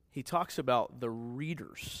 he talks about the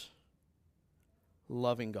readers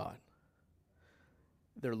loving God,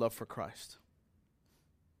 their love for Christ.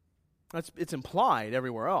 It's implied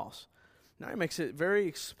everywhere else. Now he makes it very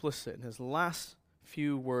explicit in his last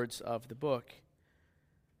few words of the book.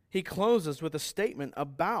 He closes with a statement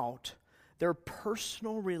about their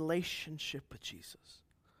personal relationship with Jesus.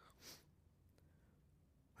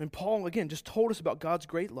 And Paul, again, just told us about God's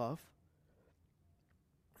great love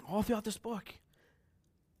all throughout this book.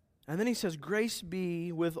 And then he says, grace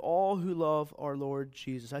be with all who love our Lord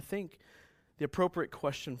Jesus. I think the appropriate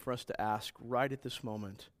question for us to ask right at this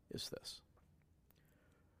moment is this: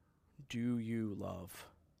 do you love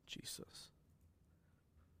Jesus?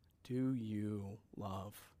 Do you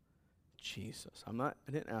love Jesus? I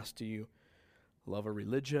didn't ask, do you love a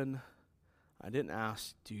religion? I didn't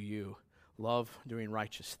ask, do you love doing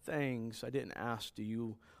righteous things? I didn't ask, do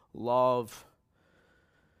you love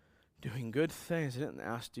doing good things? I didn't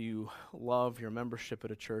ask, do you love your membership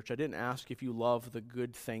at a church? I didn't ask if you love the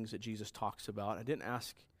good things that Jesus talks about. I didn't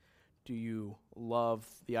ask, do you love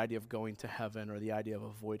the idea of going to heaven or the idea of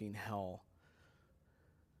avoiding hell?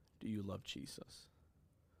 Do you love Jesus?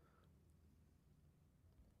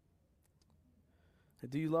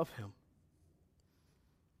 Do you love him?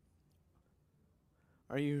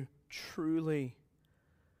 Are you truly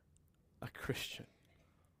a Christian?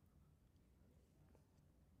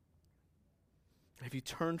 Have you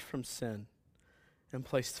turned from sin and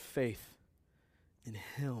placed faith in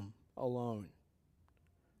him alone?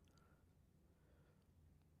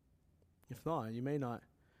 If not, you may not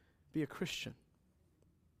be a Christian.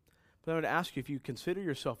 But I would ask you, if you consider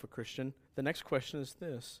yourself a Christian, the next question is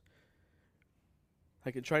this.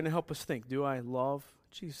 Like, trying to help us think, do I love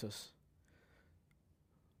Jesus?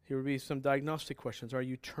 Here would be some diagnostic questions. Are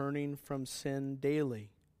you turning from sin daily?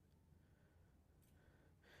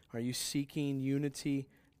 Are you seeking unity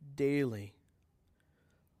daily?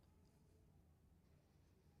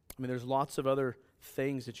 I mean, there's lots of other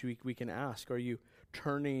things that we can ask. Are you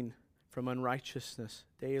turning from unrighteousness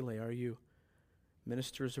daily? Are you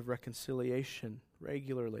ministers of reconciliation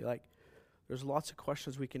regularly? Like, there's lots of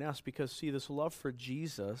questions we can ask, because, see, this love for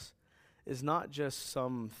Jesus is not just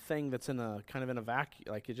some thing that's in a kind of in a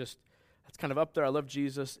vacuum. Like, it's kind of up there. I love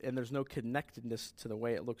Jesus, and there's no connectedness to the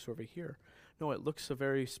way it looks over here. No, it looks a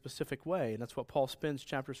very specific way, and that's what Paul spends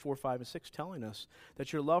chapters 4, 5, and 6 telling us,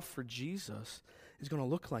 that your love for Jesus is going to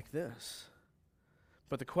look like this.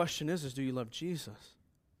 But the question is do you love Jesus?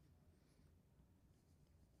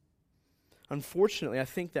 Unfortunately, I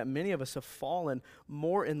think that many of us have fallen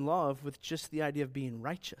more in love with just the idea of being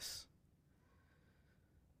righteous.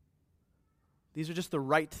 These are just the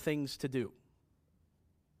right things to do.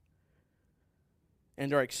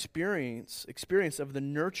 And our experience of the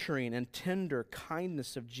nurturing and tender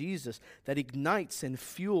kindness of Jesus that ignites and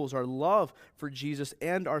fuels our love for Jesus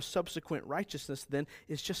and our subsequent righteousness then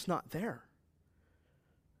is just not there.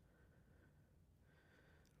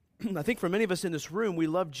 I think for many of us in this room, we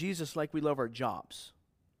love Jesus like we love our jobs.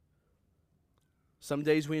 Some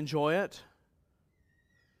days we enjoy it.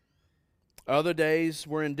 Other days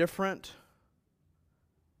we're indifferent.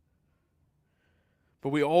 But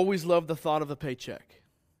we always love the thought of the paycheck.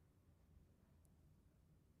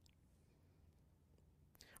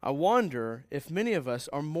 I wonder if many of us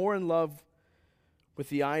are more in love with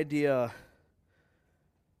the idea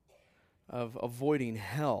of avoiding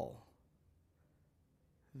hell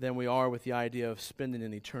than we are with the idea of spending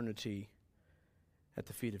an eternity at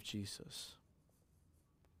the feet of Jesus.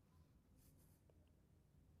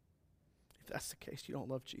 If that's the case, you don't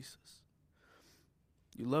love Jesus.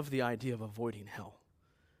 You love the idea of avoiding hell.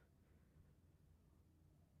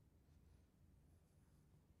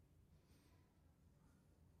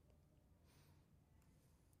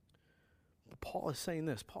 But Paul is saying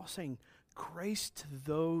this. Paul is saying, grace to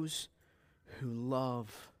those who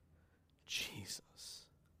love Jesus.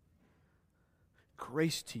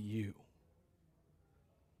 Grace to you.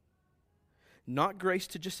 Not grace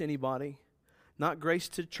to just anybody. Not grace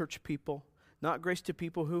to church people. Not grace to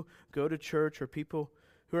people who go to church or people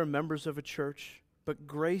who are members of a church. But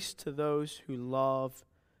grace to those who love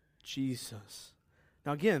Jesus.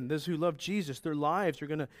 Now again, those who love Jesus, their lives are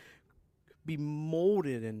going to be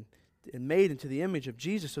molded and made into the image of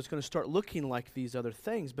Jesus. So it's going to start looking like these other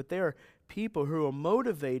things. But they are people who are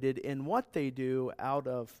motivated in what they do out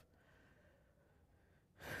of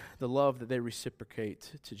the love that they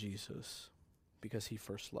reciprocate to Jesus because he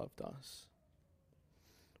first loved us.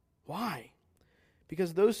 Why?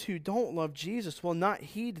 Because those who don't love Jesus will not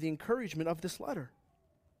heed the encouragement of this letter.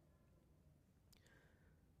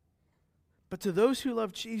 But to those who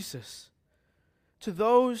love Jesus, to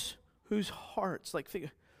those whose hearts, like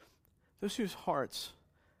think, Those whose hearts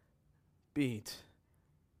beat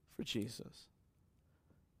for Jesus.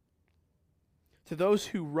 To those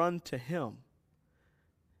who run to Him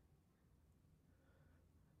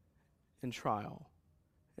in trial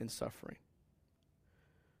and suffering.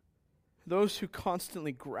 Those who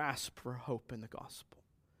constantly grasp for hope in the gospel,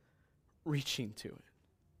 reaching to it.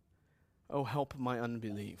 Oh, help my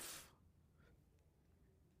unbelief.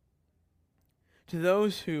 To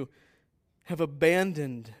those who have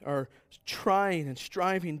abandoned, or trying and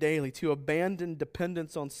striving daily to abandon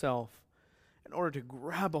dependence on self in order to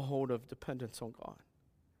grab a hold of dependence on God.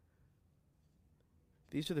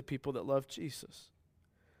 These are the people that love Jesus.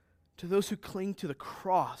 To those who cling to the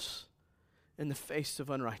cross in the face of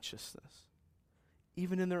unrighteousness,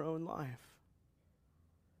 even in their own life.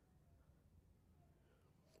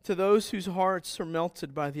 To those whose hearts are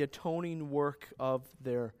melted by the atoning work of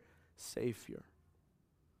their Savior.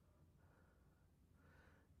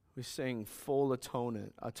 We sing full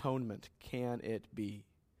atonement, can it be?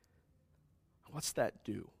 What's that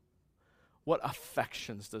do? What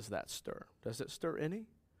affections does that stir? Does it stir any?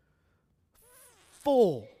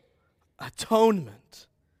 Full atonement.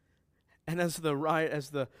 And as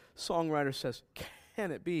the songwriter says,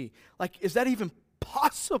 can it be? Like, is that even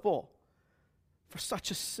possible for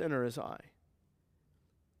such a sinner as I?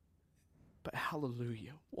 But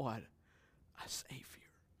hallelujah, what a Savior.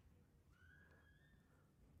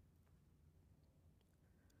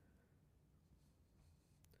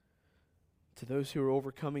 To those who are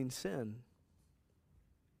overcoming sin,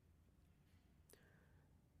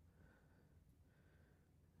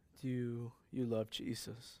 do you love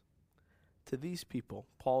Jesus? To these people,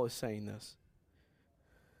 Paul is saying this.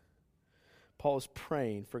 Paul is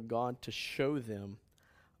praying for God to show them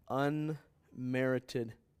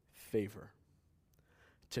unmerited favor,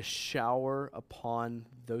 to shower upon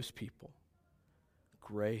those people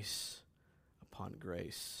grace upon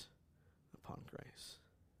grace upon grace.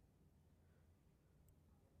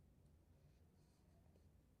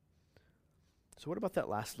 So what about that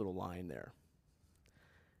last little line there?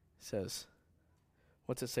 It says,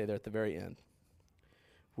 what's it say there at the very end?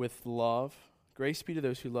 With love, grace be to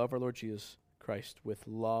those who love our Lord Jesus Christ with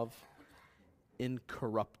love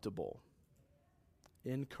incorruptible.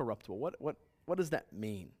 Incorruptible. What does that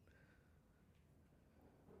mean?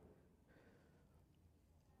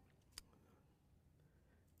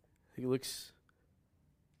 I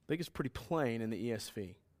think it's pretty plain in the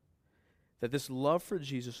ESV. That this love for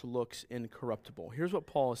Jesus looks incorruptible. Here's what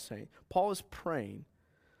Paul is saying. Paul is praying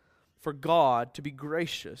for God to be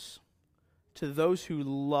gracious to those who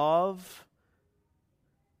love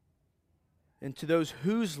and to those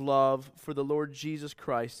whose love for the Lord Jesus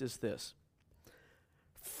Christ is this: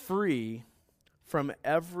 free from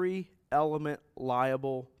every element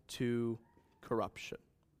liable to corruption.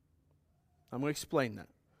 I'm going to explain that.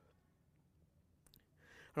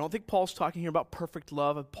 I don't think Paul's talking here about perfect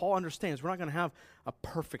love. Paul understands we're not going to have a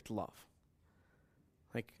perfect love.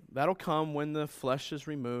 Like, that'll come when the flesh is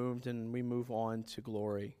removed and we move on to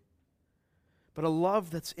glory. But a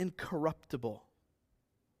love that's incorruptible.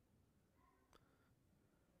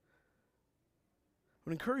 I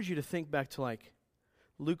would encourage you to think back to like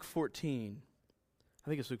Luke 14. I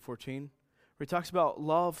think it's Luke 14, where he talks about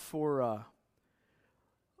love for,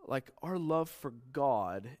 our love for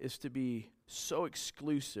God is to be so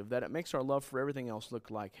exclusive that it makes our love for everything else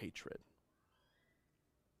look like hatred.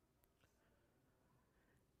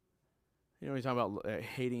 You know, he's talking about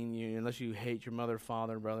hating you unless you hate your mother,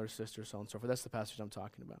 father, brother, sister, so on and so forth. That's the passage I'm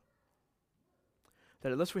talking about.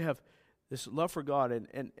 That unless we have this love for God,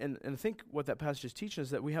 and I think what that passage is teaching is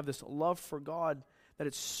that we have this love for God that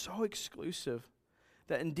it's so exclusive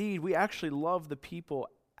that indeed we actually love the people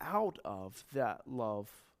out of that love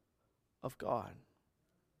of God.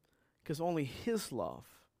 Because only His love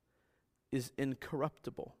is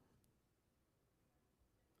incorruptible.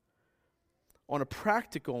 On a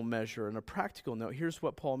practical measure, and a practical note, here's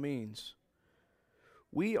what Paul means.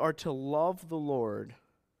 We are to love the Lord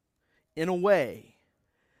in a way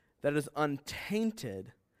that is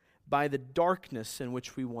untainted by the darkness in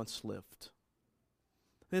which we once lived.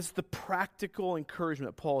 This is the practical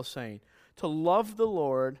encouragement that Paul is saying. To love the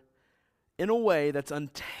Lord in a way that's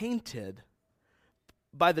untainted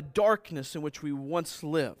by the darkness in which we once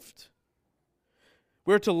lived.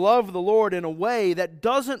 We're to love the Lord in a way that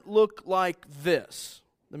doesn't look like this.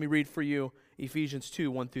 Let me read for you Ephesians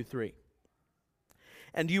 2, 1 through 3.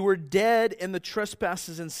 And you were dead in the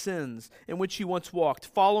trespasses and sins in which you once walked,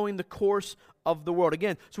 following the course of the world.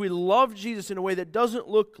 Again, so we love Jesus in a way that doesn't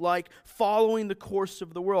look like following the course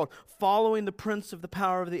of the world, following the prince of the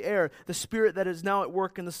power of the air, the spirit that is now at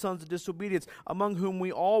work in the sons of disobedience, among whom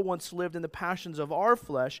we all once lived in the passions of our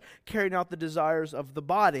flesh, carrying out the desires of the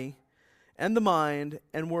body and the mind,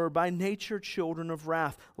 and were by nature children of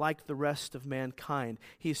wrath, like the rest of mankind.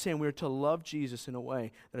 He's saying we are to love Jesus in a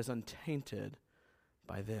way that is untainted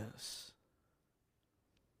by this.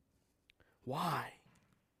 Why?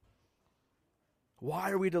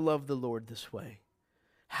 Why are we to love the Lord this way?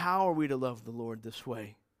 How are we to love the Lord this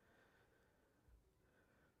way?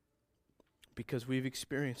 Because we've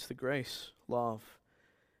experienced the grace, love,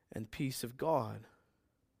 and peace of God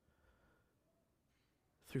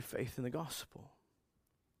through faith in the gospel.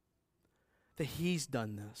 That He's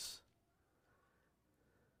done this.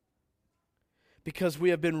 Because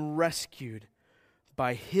we have been rescued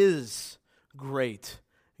by His great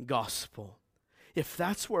gospel. If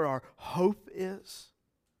that's where our hope is,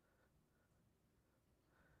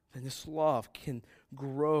 then this love can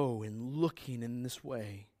grow in looking in this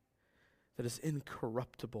way that is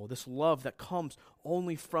incorruptible. This love that comes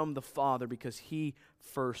only from the Father because He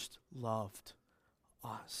first loved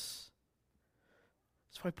us.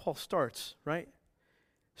 That's why Paul starts, right?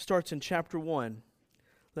 Starts in chapter 1.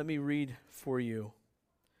 Let me read for you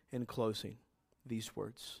in closing these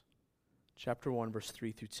words. Chapter 1, verse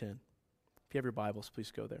 3 through 10. If you have your Bibles,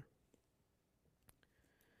 please go there.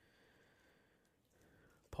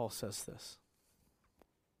 Paul says this.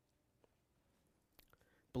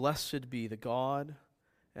 Blessed be the God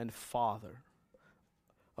and Father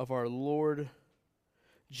of our Lord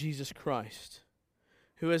Jesus Christ,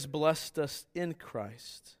 who has blessed us in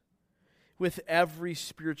Christ with every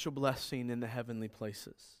spiritual blessing in the heavenly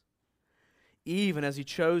places, even as He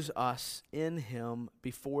chose us in Him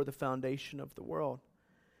before the foundation of the world,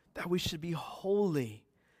 that we should be holy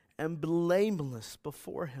and blameless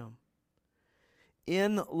before Him.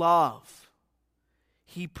 In love,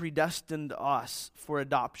 He predestined us for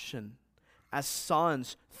adoption as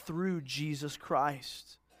sons through Jesus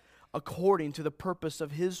Christ, according to the purpose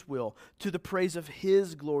of His will, to the praise of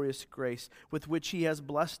His glorious grace, with which He has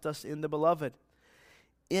blessed us in the Beloved.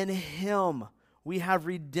 In Him we have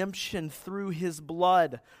redemption through His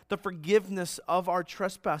blood, the forgiveness of our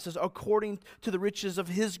trespasses, according to the riches of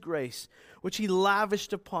His grace, which He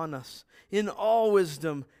lavished upon us in all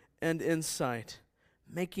wisdom and insight,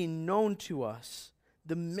 making known to us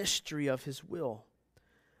the mystery of His will,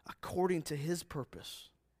 according to His purpose,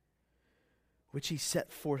 which He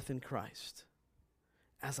set forth in Christ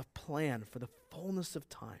as a plan for the fullness of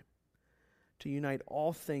time, to unite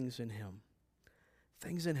all things in Him,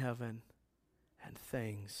 things in heaven and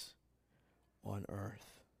things on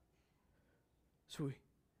earth. So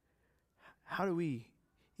how do we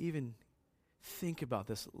even think about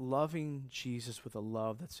this, loving Jesus with a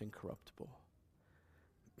love that's incorruptible?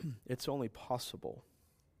 It's only possible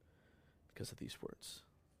because of these words.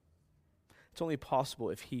 It's only possible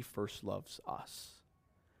if He first loves us.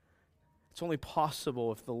 It's only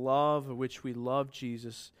possible if the love in which we love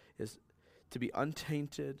Jesus is to be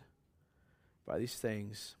untainted by these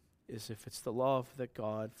things, is if it's the love that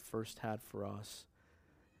God first had for us,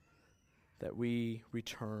 that we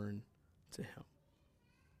return to Him.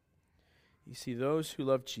 You see, those who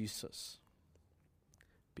love Jesus,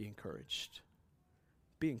 be encouraged.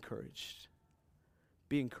 Be encouraged.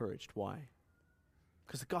 Be encouraged. Why?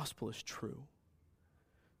 Because the gospel is true.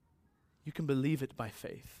 You can believe it by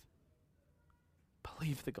faith.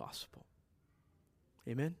 Believe the gospel.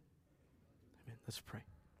 Amen? Amen. Let's pray.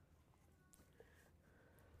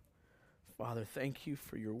 Father, thank You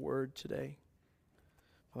for Your word today.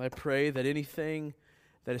 Well, I pray that anything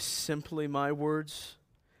that is simply my words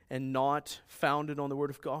and not founded on the word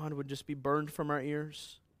of God would just be burned from our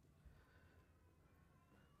ears.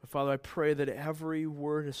 But Father, I pray that every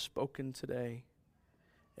word is spoken today,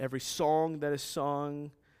 every song that is sung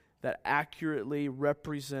that accurately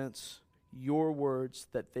represents Your words,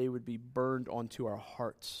 that they would be burned onto our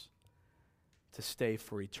hearts to stay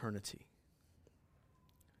for eternity.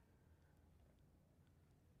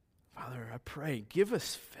 Father, I pray, give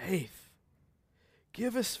us faith.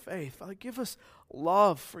 Give us faith. Father, give us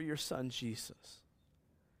love for Your Son, Jesus.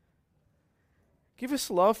 Give us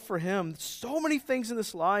love for Him. So many things in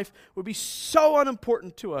this life would be so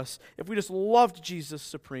unimportant to us if we just loved Jesus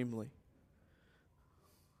supremely.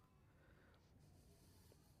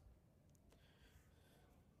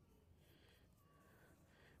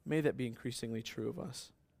 May that be increasingly true of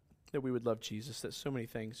us, that we would love Jesus, that so many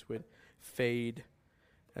things would fade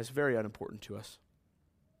as very unimportant to us.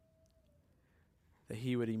 that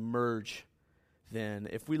he would emerge then.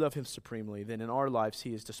 If we love him supremely, then in our lives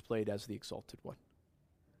he is displayed as the exalted one.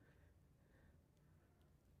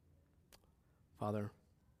 Father,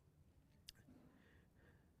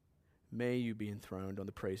 may you be enthroned on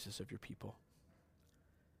the praises of your people.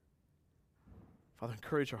 Father,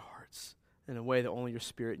 encourage our hearts in a way that only your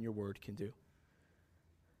Spirit and your word can do.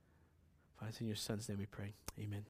 Father, it's in your Son's name we pray. Amen.